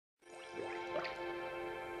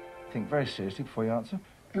Think very seriously before you answer.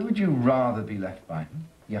 Who would you rather be left by?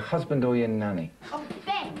 Your husband or your nanny? Oh,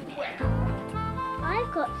 Ben!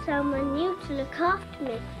 I've got someone new to look after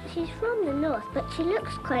me. She's from the north, but she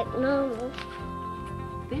looks quite normal.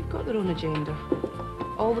 They've got their own agenda.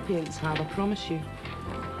 All the parents have, I promise you.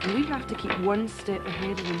 And we have to keep one step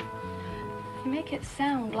ahead of them. You make it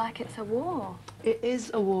sound like it's a war. It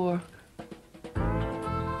is a war.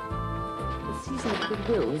 The season of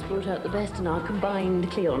goodwill has brought out the best in our combined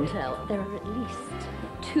clientele. There are at least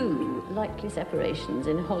 2 likely separations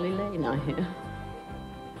in Holly Lane, I hear.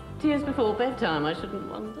 Tears Before Bedtime, I shouldn't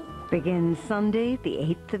wonder. Begins Sunday, the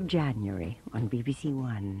 8th of January on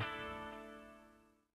BBC1.